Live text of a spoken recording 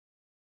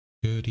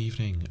Good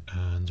evening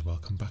and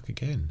welcome back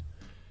again.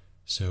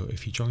 So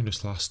if you joined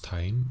us last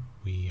time,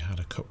 we had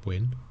a cup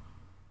win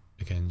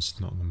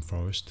against Nottingham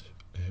Forest.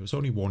 It was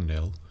only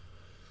 1-0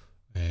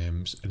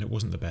 and it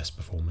wasn't the best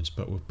performance,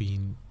 but we've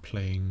been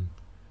playing,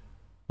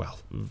 well,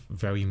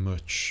 very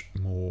much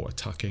more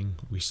attacking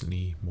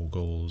recently, more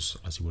goals,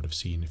 as you would have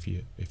seen if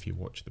you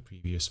watched the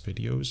previous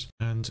videos.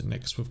 And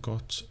next we've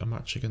got a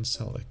match against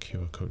Celtic,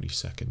 who are currently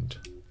second.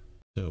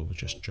 So we'll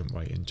just jump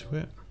right into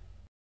it.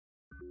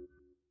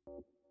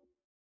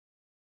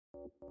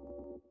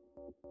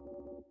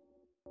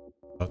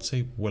 I'd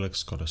say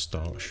Willock's got to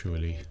start,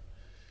 surely.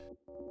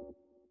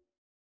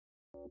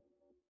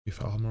 With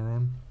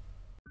Almiron?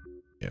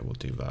 Yeah, we'll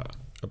do that.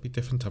 It'll be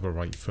different to have a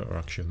right footer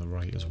actually on the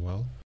right as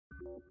well.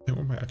 I think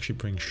we might actually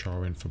bring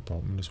Shaw in for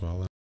Botman as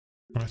well.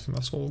 And I think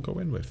that's what we'll go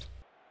in with.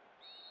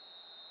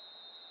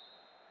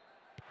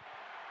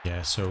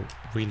 Yeah, so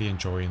really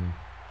enjoying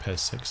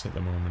PES 6 at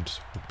the moment.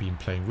 We've been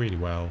playing really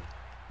well.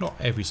 Not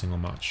every single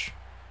match.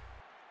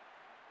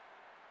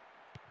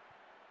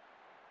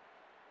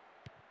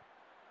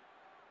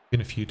 Been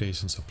a few days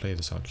since I played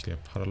this actually.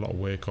 I've had a lot of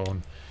work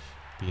on,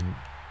 been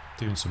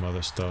doing some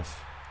other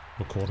stuff,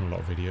 recording a lot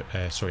of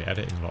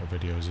editing a lot of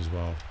videos as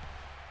well.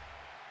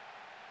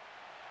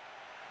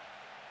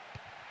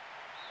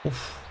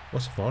 Oof,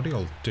 what's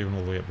Vardiol doing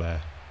all the way up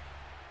there?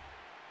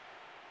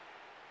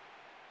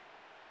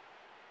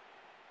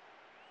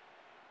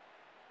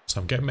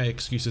 So I'm getting my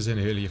excuses in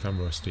early if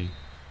I'm rusty.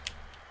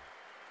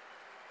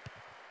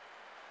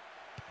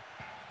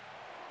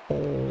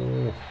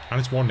 Oh, and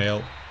it's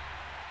 1-0.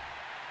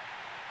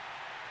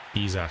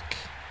 Isaac.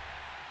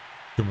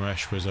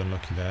 Gumaresh was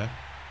unlucky there.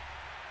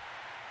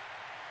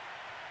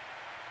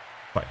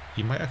 But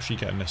he might actually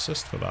get an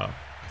assist for that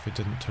if it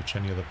didn't touch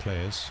any other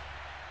players.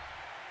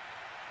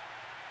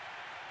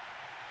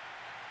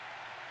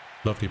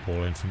 Lovely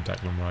ball in from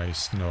Declan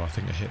Rice. No, I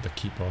think I hit the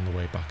keeper on the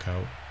way back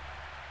out.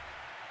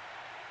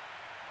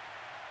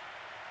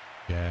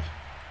 Yeah.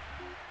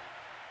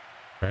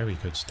 Very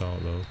good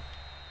start though.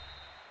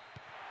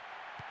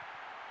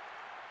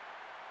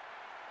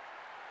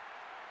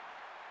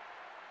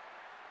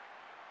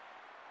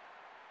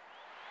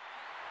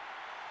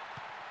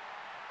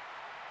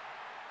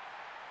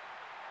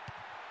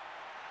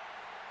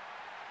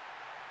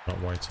 Not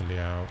wide to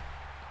Liao.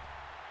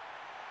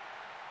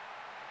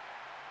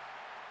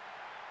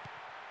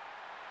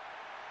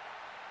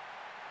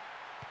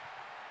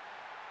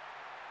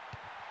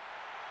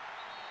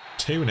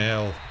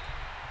 (2-0).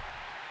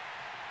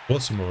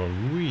 Wilson with a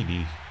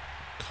really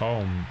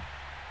calm,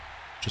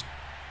 just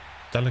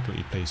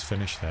delicately placed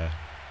finish there.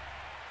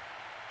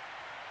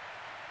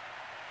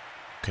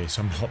 Okay,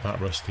 so I'm not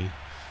that rusty.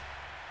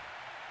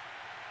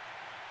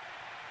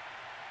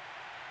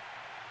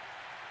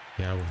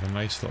 Yeah, with a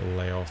nice little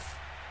layoff.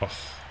 Oh,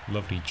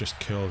 lovely, just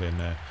curled in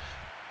there.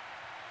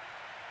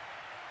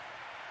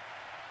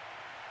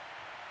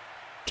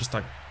 Just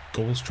that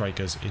goal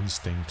striker's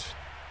instinct.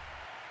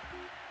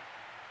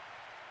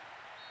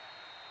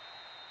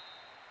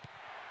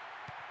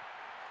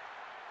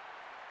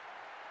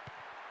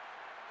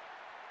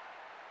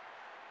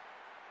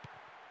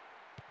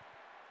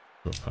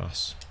 Good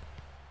pass.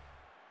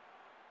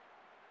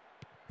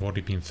 I've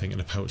already been thinking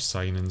about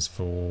signings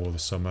for the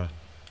summer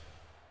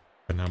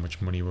and how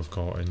much money we've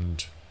got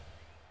and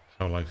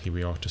how likely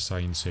we are to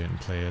sign certain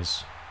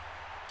players.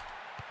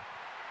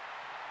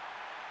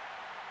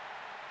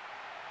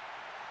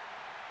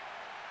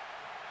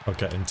 I'll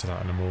get into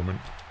that in a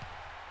moment.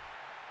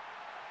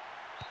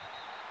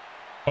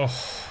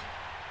 Oh,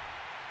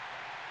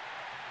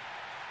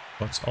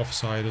 that's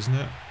offside, isn't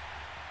it?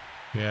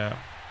 Yeah,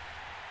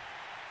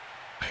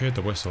 I heard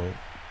the whistle.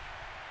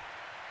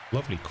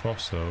 Lovely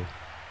cross though.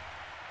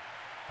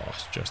 Oh,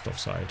 it's just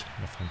offside.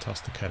 A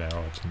fantastic header.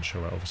 Oh, it didn't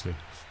show it obviously.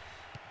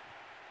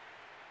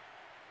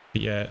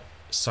 But yeah,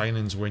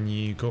 signings, when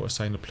you go to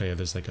sign a player,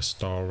 there's like a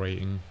star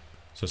rating.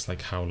 So it's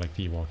like how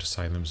likely you are to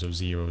sign them. So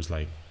 0 is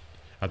like,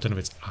 I don't know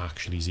if it's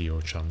actually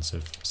 0 chance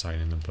of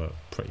signing them, but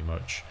pretty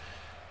much.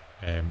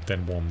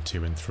 Then 1,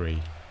 2 and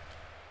 3.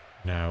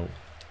 Now,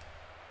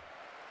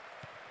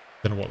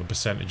 don't know what the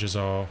percentages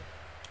are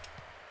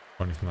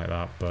or anything like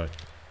that, but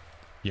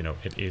you know,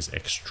 it is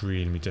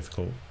extremely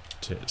difficult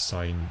to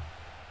sign.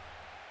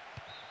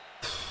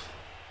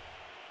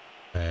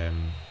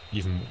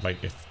 Even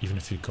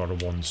if you've got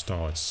a 1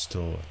 star, it's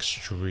still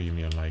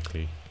extremely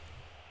unlikely.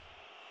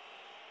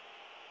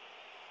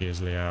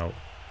 Here's Liao.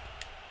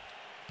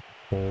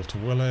 Ball to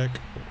Willock.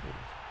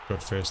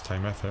 Good first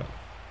time effort.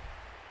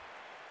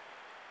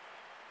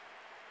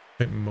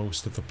 I think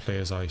most of the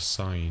players I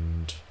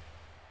signed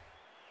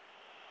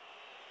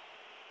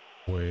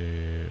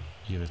were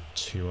either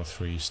 2 or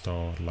 3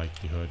 star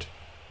likelihood.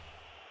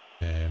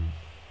 And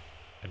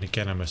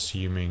again, I'm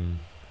assuming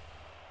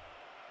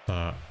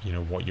that, you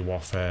know, what you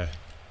offer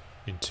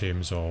in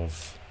terms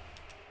of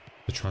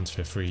the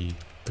transfer fee,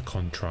 the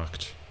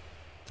contract,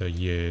 the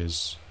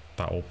years,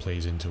 that all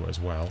plays into it as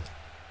well.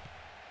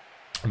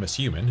 I'm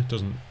assuming. It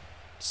doesn't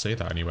say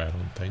that anywhere, I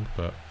don't think,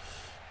 but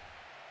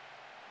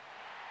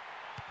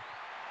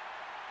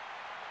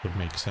Would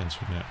make sense,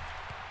 wouldn't it?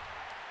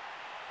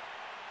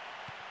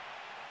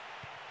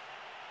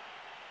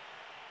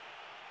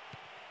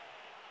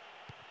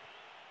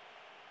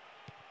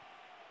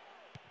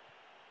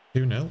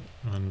 Two 0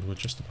 and we're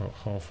just about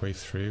halfway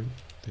through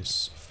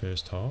this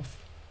first half.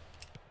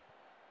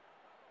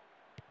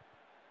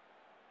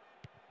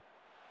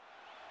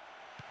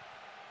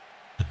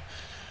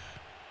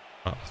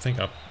 I think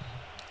I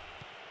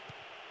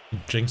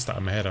jinxed that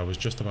in my head. I was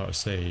just about to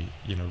say,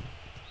 you know,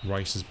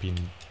 Rice has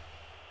been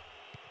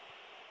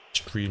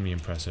extremely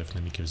impressive, and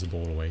then he gives the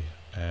ball away.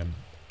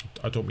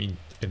 I don't mean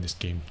in this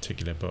game in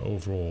particular, but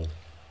overall,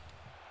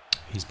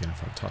 he's been a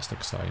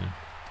fantastic signing.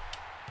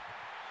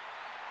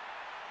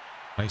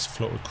 Nice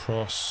floated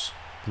cross.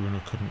 Bruno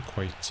couldn't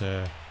quite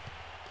get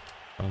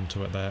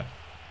onto it there.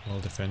 Well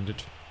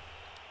defended.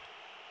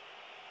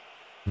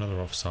 Another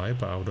offside,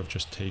 but I would have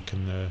just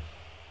taken the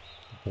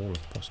ball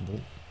if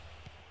possible.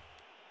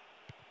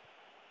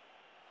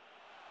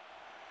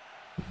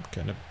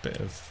 Getting a bit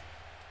of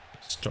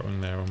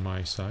stuttering there on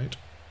my side.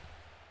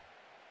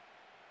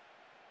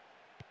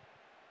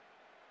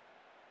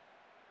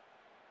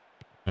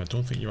 I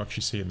don't think you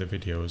actually see it in the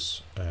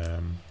videos,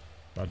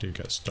 but I do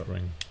get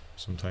stuttering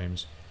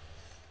sometimes.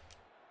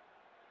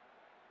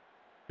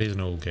 It is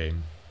an old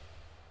game.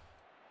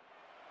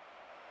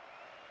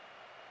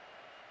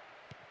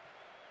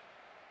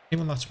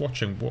 Anyone that's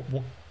watching, what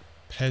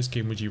PES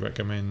game would you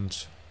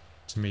recommend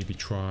to maybe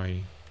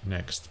try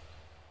next?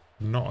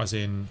 Not as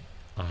in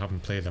I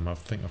haven't played them. I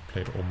think I've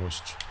played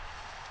almost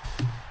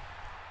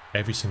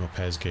every single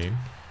PES game.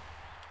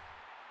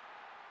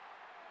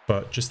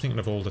 But just thinking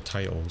of all the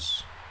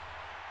titles.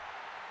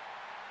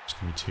 Just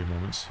give me 2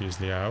 moments. Here's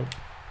the out.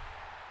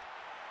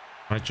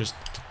 I just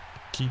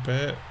keep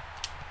it.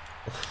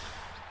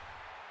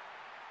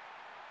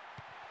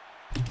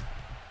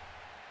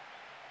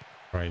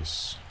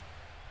 Rice.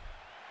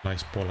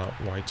 Nice ball out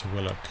wide to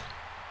Willock.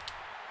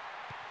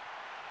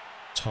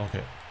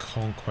 Target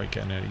can't quite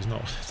get in it. He's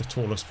not the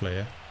tallest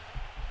player.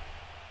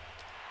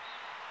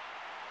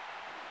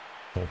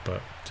 Oh,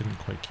 but didn't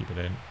quite keep it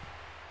in.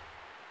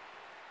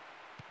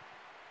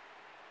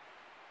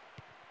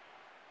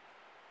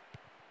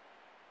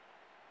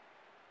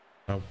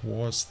 I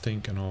was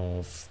thinking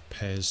of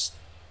PES,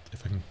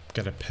 if I can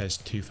get a PES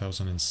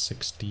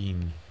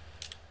 2016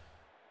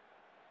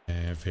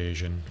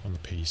 version on the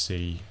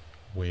PC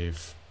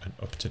with an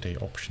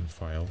up-to-date option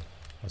file,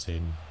 as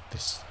in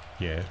this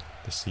year,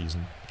 this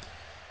season.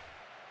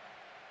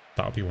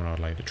 That would be one I'd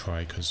like to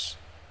try, because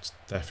it's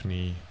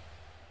definitely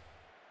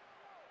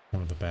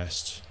one of the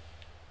best.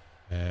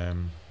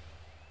 And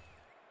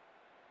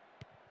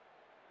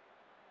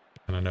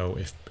I know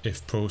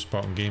if Pro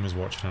Spartan Gamer is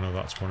watching, I know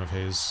that's one of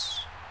his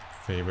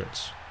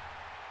favourites.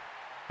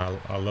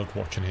 I loved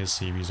watching his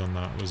series on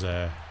that. It was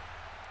one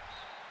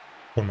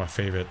of my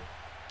favourite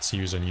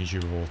series on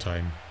YouTube of all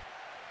time.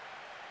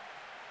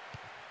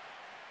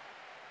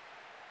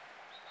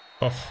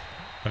 Oh,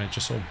 and it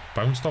just sort of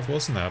bounced off,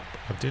 wasn't it?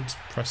 I did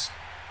press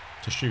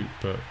to shoot,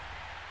 but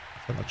I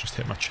think that just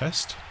hit my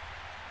chest.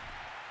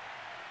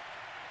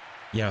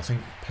 Yeah, I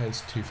think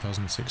PES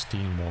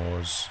 2016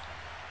 was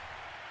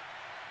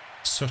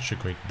such a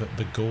great...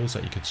 The goals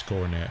that you could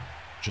score in it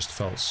just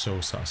felt so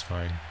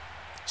satisfying,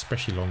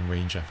 especially long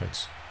range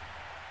efforts.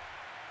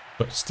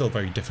 But still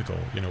very difficult,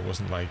 you know, it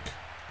wasn't like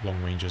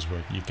long ranges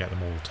where you get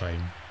them all the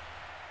time.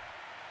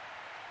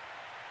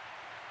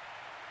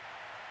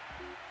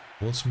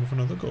 Wilson with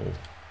another goal.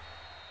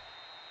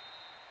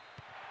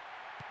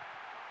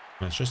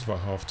 And it's just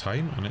about half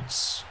time, and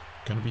it's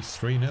going to be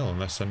 3-0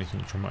 unless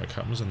anything dramatic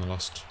happens in the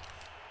last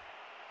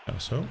or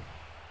so.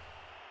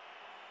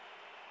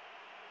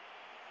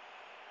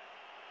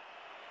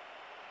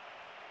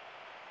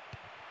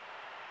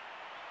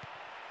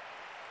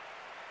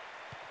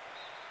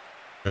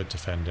 Good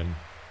defending.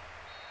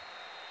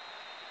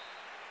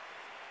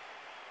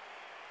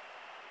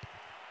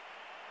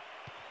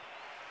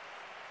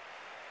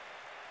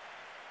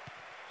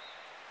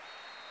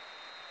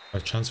 A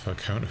chance for a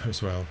counter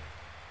as well.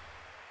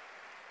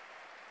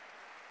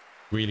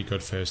 Really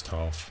good first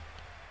half.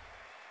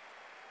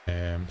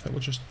 I think we'll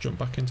just jump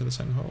back into the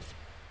second half.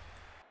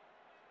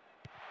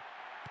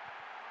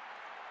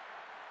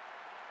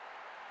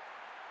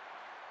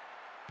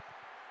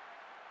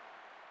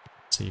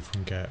 See if we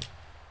can get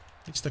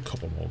at least a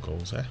couple more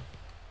goals there.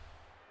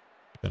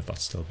 Don't know if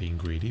that's still being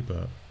greedy,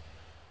 but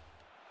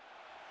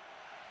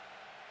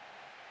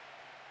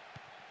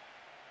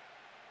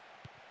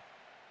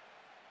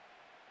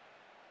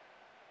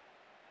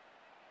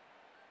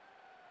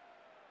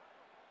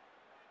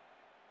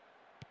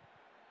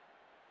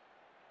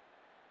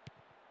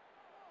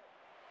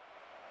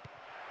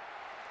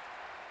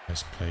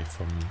nice play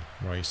from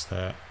Rice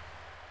there.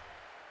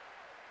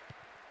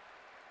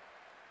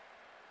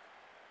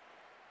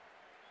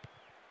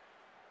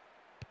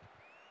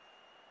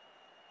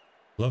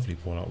 Lovely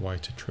ball out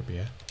wide to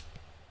Trippier.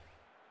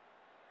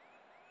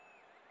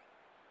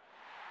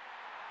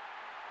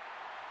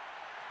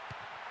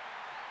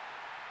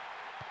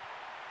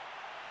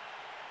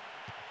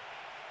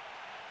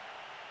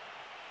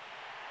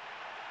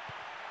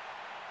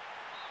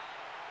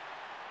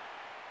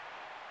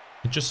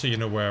 just so you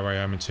know where I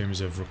am in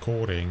terms of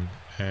recording,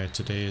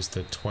 today is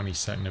the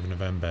 22nd of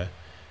November.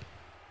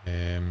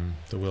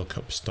 The World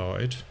Cup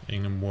started.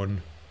 England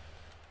won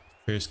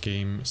first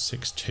game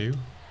 6-2. Bit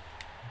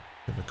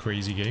of a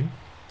crazy game.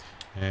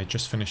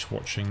 Just finished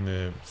watching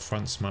the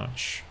France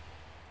match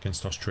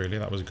against Australia.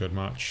 That was a good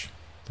match.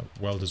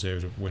 Well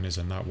deserved winners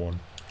in that one.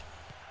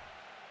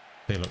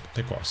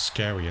 They've got a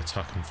scary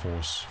attacking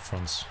force,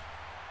 France.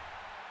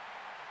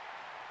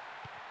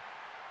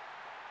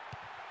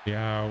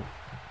 Liao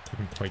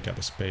couldn't quite get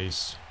the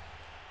space.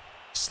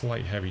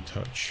 Slight heavy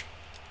touch.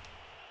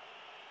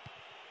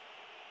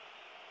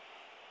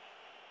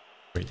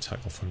 Great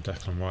tackle from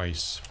Declan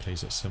Rice.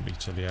 Plays it simply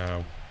to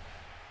Liao.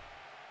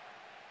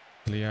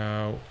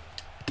 Liao.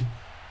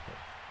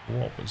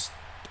 What was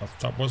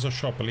that? Was a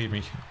shot, believe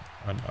me.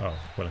 And oh,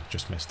 well, I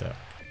just missed it.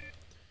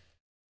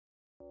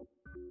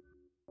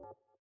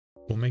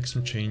 We'll make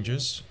some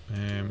changes.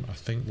 I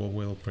think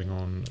we'll bring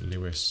on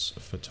Lewis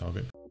for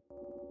target.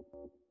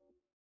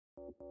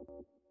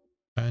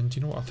 And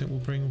you know what? I think we'll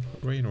bring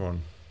Reina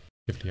on.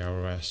 Give Liao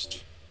a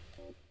rest.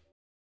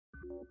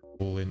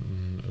 Ball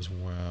Linton as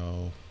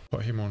well.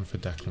 Put him on for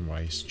Declan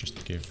Rice just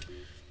to give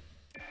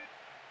a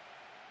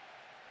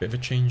bit of a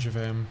change of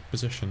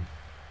position.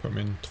 Put him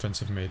in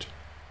defensive mid,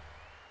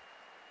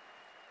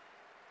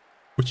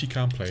 which he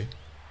can play.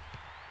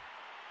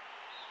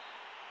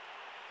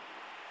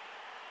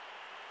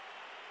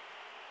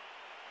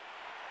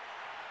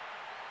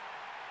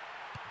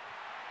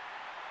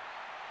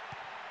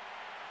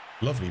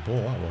 Lovely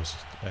ball that was.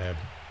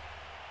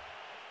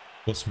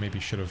 Wilson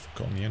maybe should have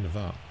gotten the end of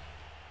that.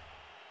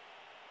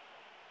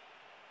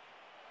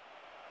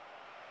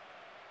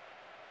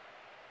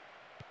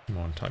 Come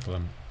on, tackle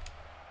him.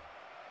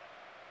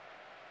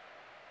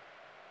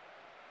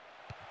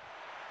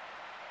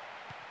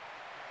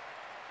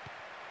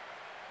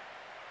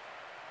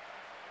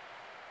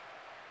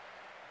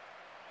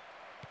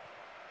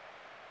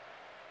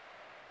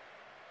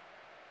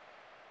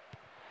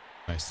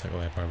 Nice tackle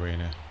there by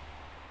Reina.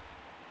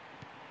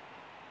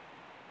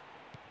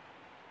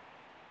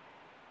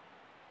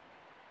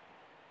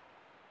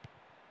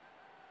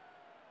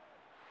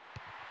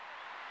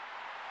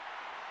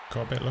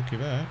 Got a bit lucky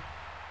there.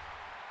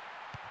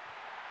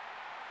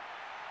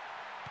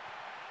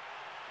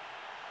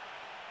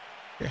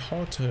 It's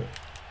hard to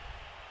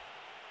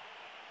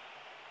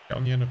get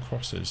on the end of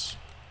crosses.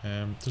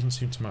 Doesn't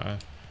seem to matter.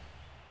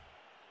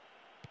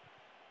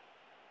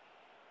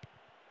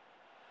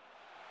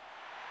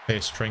 Their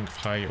strength,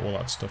 height, all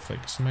that stuff.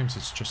 Like sometimes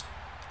it's just,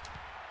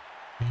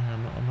 yeah,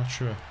 I'm not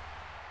sure.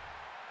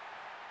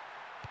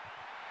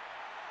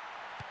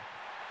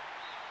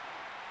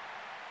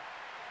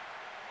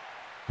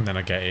 And then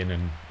I get in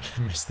and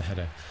miss the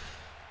header.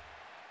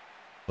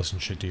 Wilson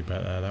should do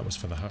better. That was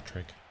for the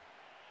hat-trick.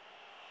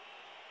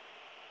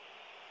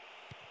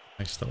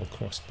 Nice little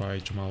cross by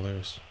Jamal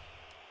Lewis.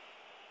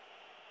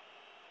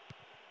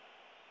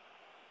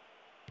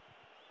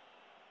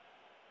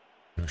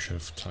 I should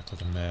have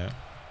tackled him there.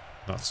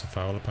 That's a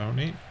foul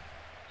apparently.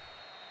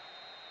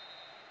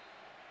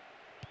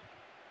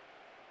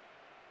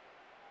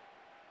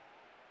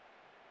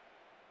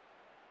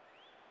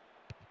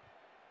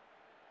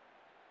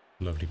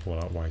 Lovely ball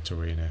out wide to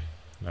Reina.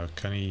 Now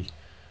can he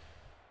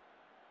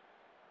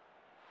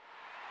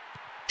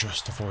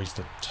just avoid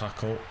the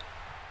tackle?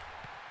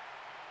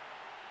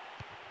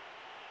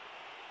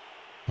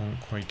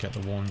 Won't quite get the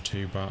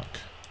 1-2 back.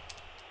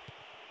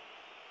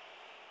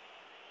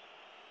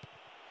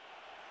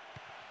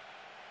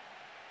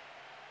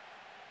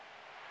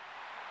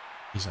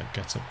 He's like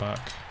gets it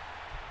back.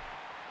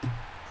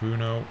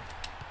 Bruno.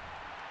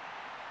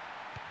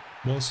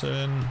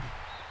 Wilson.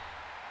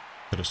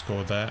 Could have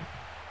scored there.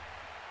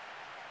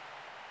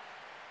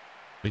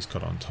 At least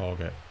got on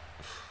target.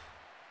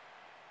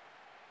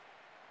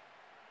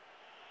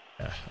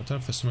 Yeah, I don't know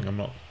if there's something I'm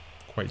not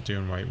quite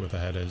doing right with the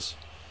headers.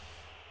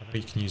 I know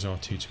you can use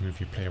R2 to move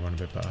your player around a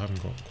bit, but I haven't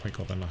quite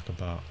got the knack of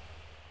that.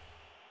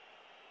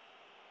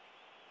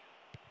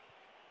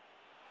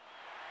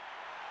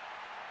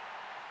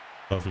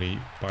 Lovely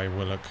by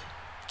Willock.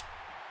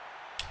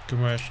 Good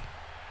rush.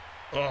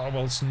 Oh,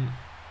 Wilson.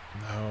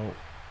 No.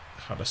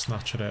 Had a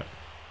snatch at it.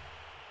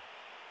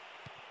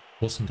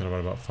 Wilson got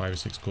about 5 or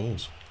 6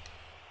 goals.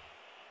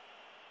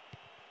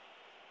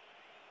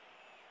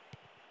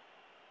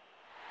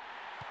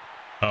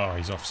 Oh,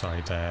 he's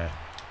offside there.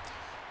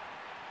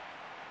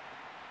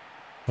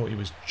 Thought he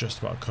was just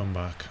about to come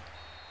back.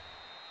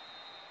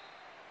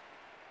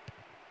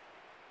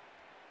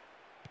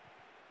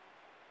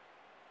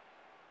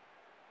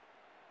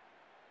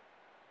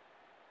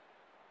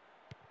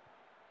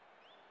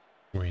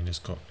 Reina's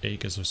got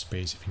acres of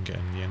space if he can get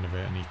in the end of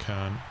it, and he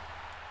can.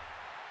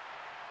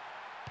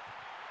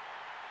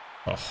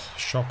 Oh,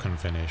 shocking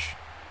finish.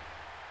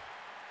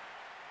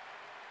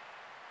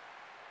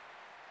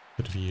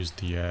 Could have used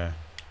the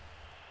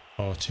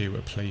R2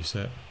 to place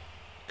it.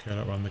 Curl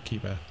it around the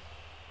keeper.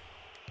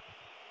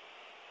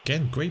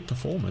 Again, great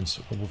performance.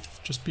 We've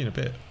just been a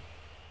bit, I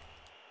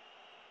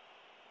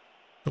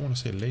don't want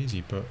to say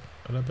lazy, but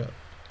a little bit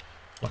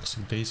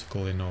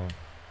lackadaisical in our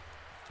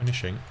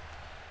finishing.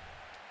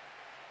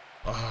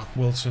 Ah,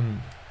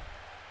 Wilson.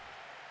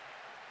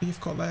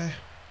 You've got there.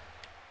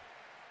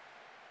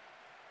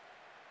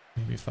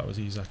 Maybe if that was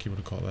Isak, he would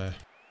have got there.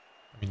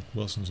 I mean,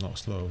 Wilson's not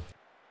slow.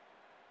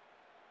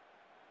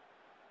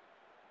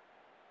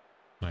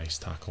 Nice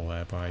tackle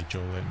there by Joe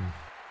Linton.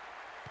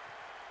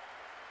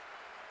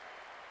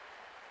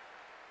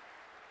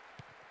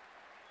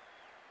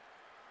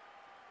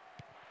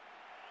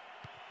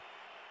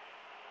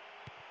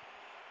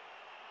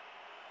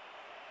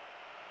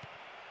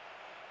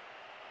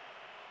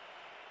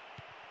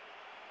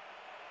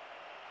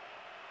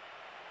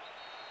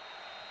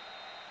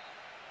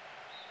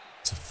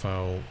 It's a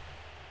foul.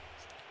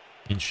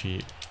 In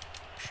sheet,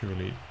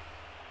 surely.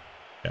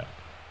 Yeah.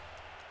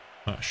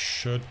 That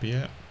should be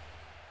it.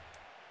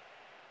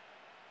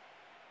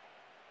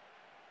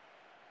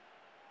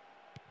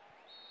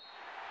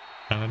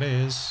 And it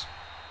is.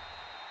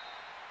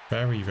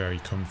 Very, very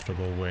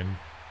comfortable win.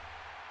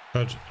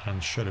 Could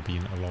and should have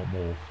been a lot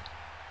more.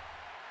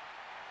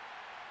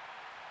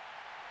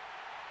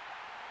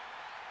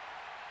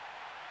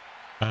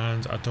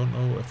 And I don't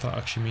know if that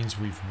actually means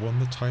we've won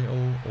the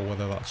title or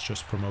whether that's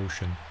just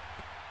promotion.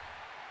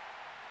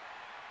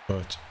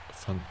 But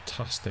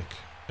fantastic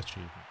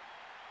achievement.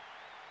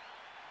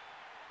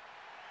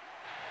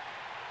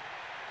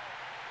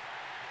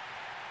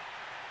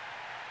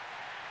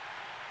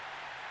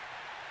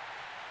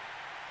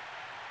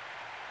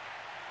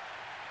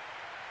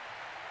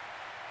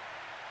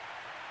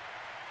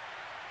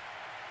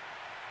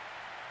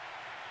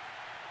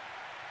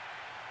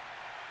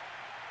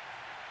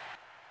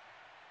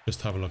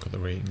 Just have a look at the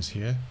ratings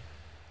here.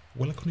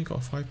 Willock only got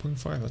a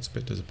 5.5, that's a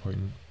bit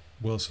disappointing.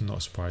 Wilson,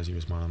 not surprised, he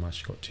was man of the match,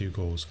 he got 2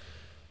 goals.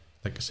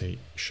 Like I say,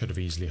 should have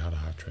easily had a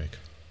hat-trick.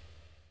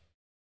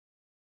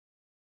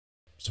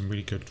 Some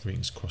really good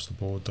ratings across the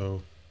board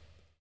though.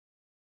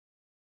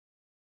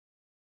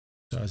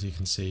 So as you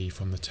can see,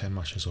 from the 10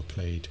 matches I've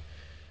played,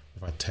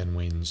 we've had 10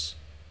 wins,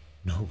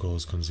 no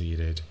goals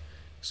conceded,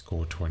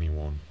 scored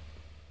 21.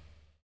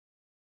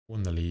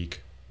 Won the league,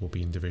 we'll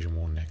be in Division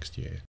 1 next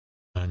year.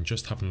 And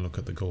just having a look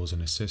at the goals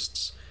and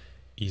assists,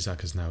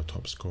 Isak is now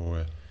top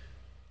scorer.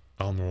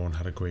 Almiron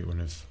had a great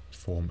run of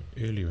form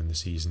earlier in the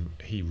season.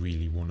 He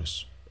really won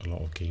us a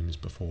lot of games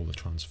before the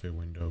transfer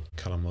window.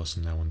 Callum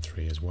Wilson now on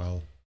 3 as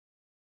well.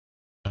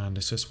 And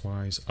assist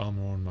wise,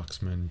 Almiron,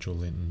 Maximin, Joe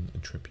Linton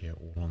and Trippier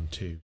all on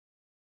 2.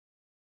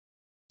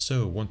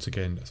 So once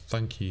again,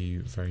 thank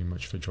you very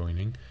much for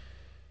joining.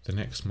 The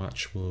next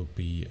match will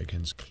be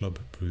against Club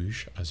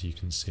Bruges, as you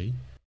can see.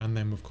 And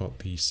then we've got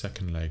the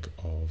second leg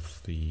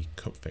of the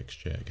cup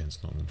fixture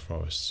against Nottingham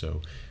Forest.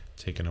 So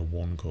taking a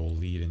 1-goal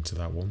lead into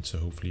that one. So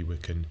hopefully we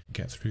can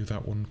get through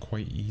that one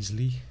quite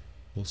easily.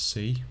 We'll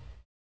see.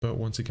 But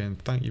once again,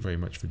 thank you very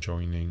much for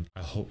joining.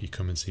 I hope you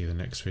come and see the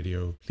next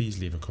video. Please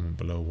leave a comment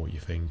below what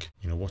you think.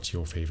 You know, what's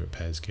your favourite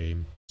PES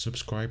game?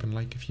 Subscribe and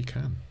like if you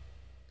can.